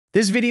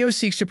This video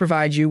seeks to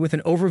provide you with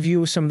an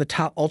overview of some of the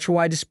top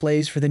ultrawide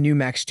displays for the new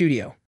Mac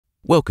Studio.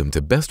 Welcome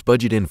to Best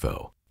Budget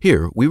Info.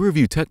 Here, we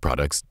review tech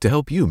products to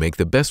help you make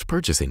the best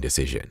purchasing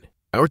decision.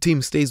 Our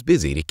team stays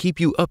busy to keep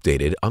you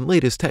updated on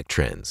latest tech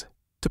trends.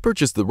 To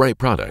purchase the right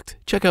product,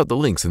 check out the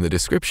links in the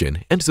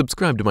description and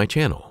subscribe to my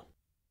channel.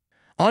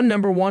 On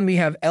number 1, we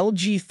have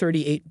LG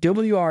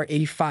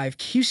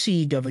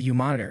 38WR85QCW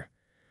monitor.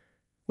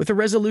 With a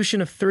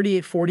resolution of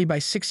 3840 by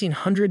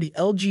 1600, the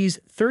LG's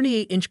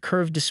 38-inch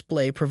curved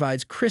display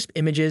provides crisp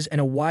images and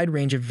a wide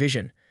range of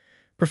vision.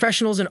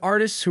 Professionals and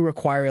artists who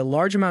require a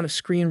large amount of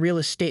screen real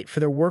estate for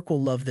their work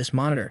will love this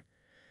monitor.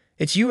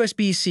 Its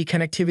USB-C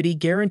connectivity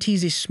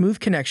guarantees a smooth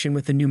connection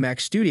with the new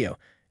Mac Studio,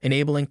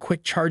 enabling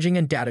quick charging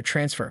and data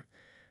transfer.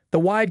 The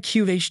wide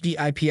QHD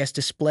IPS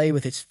display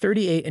with its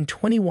 38 and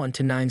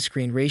 21:9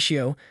 screen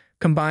ratio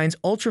combines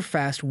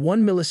ultra-fast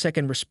 1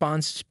 millisecond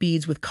response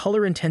speeds with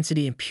color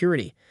intensity and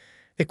purity.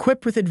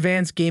 Equipped with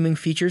advanced gaming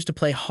features to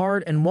play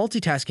hard and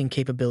multitasking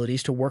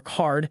capabilities to work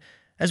hard,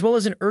 as well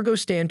as an ergo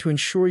stand to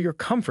ensure your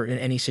comfort in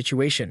any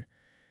situation.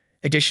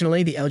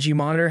 Additionally, the LG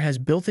monitor has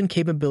built-in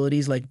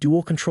capabilities like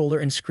dual controller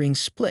and screen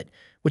split,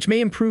 which may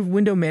improve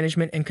window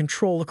management and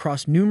control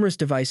across numerous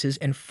devices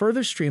and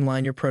further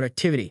streamline your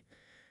productivity.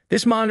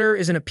 This monitor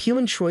is an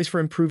appealing choice for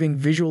improving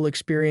visual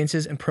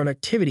experiences and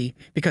productivity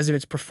because of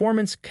its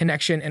performance,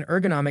 connection, and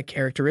ergonomic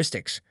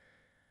characteristics.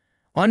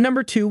 On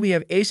number 2, we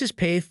have Asus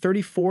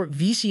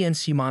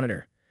PA34VCNV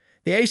monitor.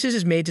 The Asus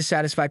is made to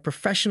satisfy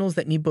professionals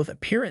that need both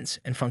appearance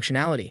and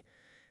functionality.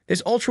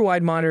 This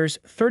ultra-wide monitor's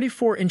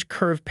 34-inch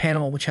curved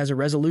panel, which has a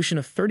resolution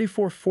of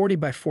 3440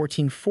 by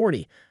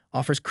 1440,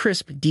 offers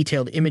crisp,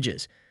 detailed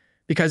images.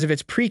 Because of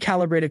its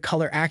pre-calibrated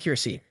color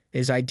accuracy, it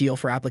is ideal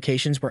for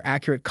applications where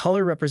accurate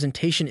color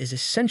representation is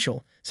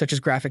essential, such as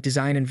graphic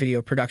design and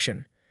video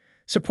production.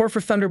 Support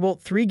for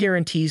Thunderbolt 3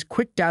 guarantees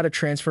quick data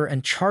transfer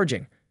and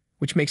charging,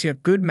 which makes it a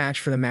good match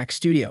for the Mac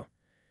Studio.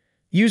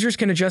 Users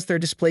can adjust their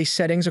display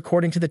settings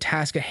according to the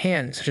task at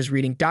hand, such as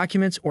reading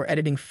documents or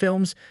editing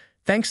films,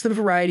 thanks to the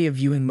variety of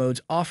viewing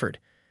modes offered.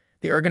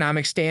 The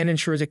ergonomic stand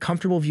ensures a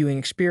comfortable viewing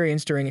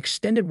experience during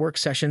extended work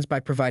sessions by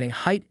providing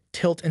height,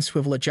 tilt, and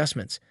swivel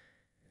adjustments.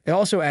 It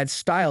also adds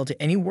style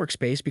to any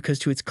workspace because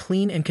to its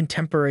clean and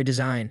contemporary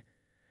design.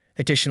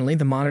 Additionally,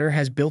 the monitor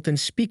has built-in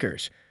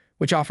speakers,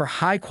 which offer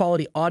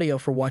high-quality audio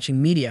for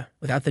watching media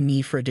without the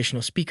need for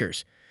additional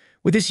speakers.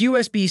 With its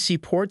USB-C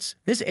ports,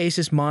 this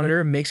Asus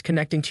monitor makes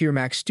connecting to your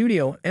Mac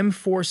Studio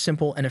M4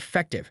 simple and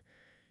effective.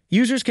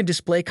 Users can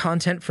display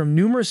content from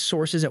numerous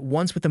sources at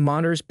once with the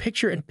monitor's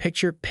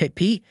picture-in-picture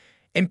 (PIP)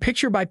 and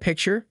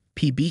picture-by-picture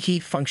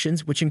 (PBK)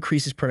 functions, which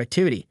increases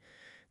productivity.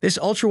 This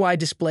ultra-wide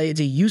display is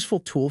a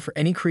useful tool for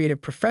any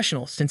creative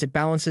professional since it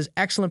balances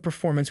excellent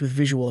performance with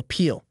visual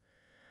appeal.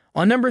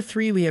 On number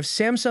 3, we have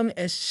Samsung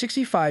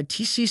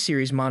S65TC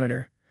series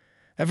monitor.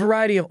 A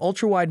variety of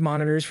ultra-wide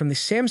monitors from the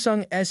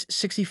Samsung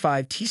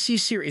S65TC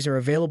series are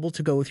available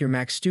to go with your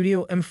Mac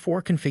Studio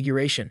M4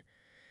 configuration.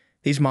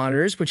 These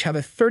monitors, which have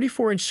a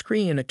 34-inch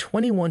screen and a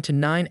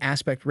 21:9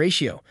 aspect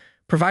ratio,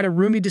 provide a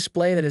roomy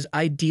display that is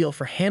ideal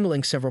for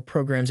handling several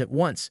programs at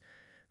once.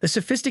 The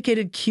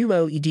sophisticated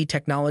QLED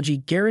technology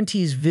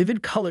guarantees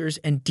vivid colors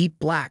and deep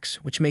blacks,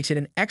 which makes it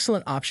an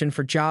excellent option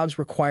for jobs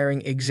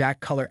requiring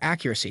exact color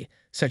accuracy,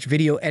 such as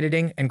video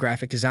editing and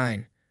graphic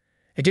design.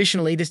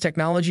 Additionally, this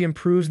technology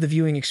improves the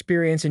viewing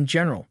experience in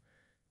general,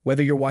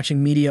 whether you're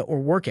watching media or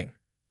working.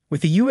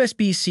 With the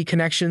USB-C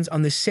connections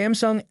on the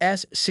Samsung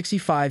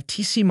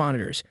S65TC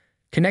monitors,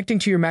 connecting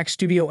to your Mac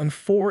Studio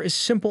M4 is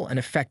simple and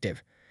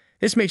effective.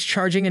 This makes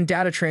charging and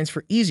data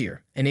transfer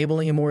easier,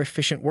 enabling a more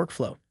efficient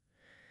workflow.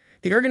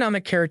 The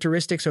ergonomic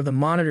characteristics of the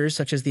monitors,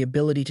 such as the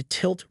ability to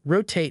tilt,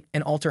 rotate,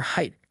 and alter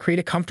height, create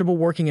a comfortable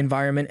working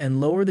environment and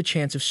lower the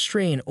chance of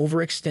strain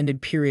over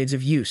extended periods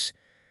of use.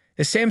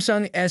 The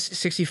Samsung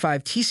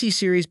S65TC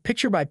series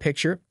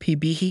picture-by-picture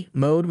 (PBK)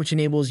 mode, which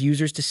enables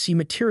users to see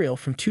material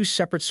from two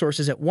separate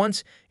sources at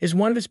once, is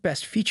one of its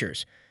best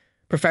features.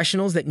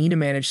 Professionals that need to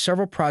manage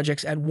several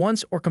projects at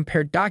once or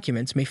compare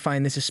documents may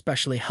find this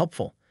especially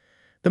helpful.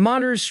 The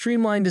monitor's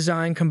streamlined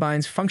design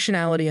combines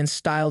functionality and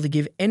style to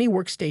give any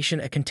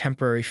workstation a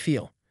contemporary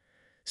feel.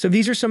 So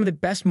these are some of the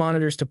best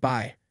monitors to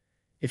buy.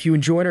 If you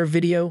enjoyed our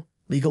video,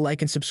 leave a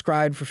like and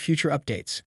subscribe for future updates.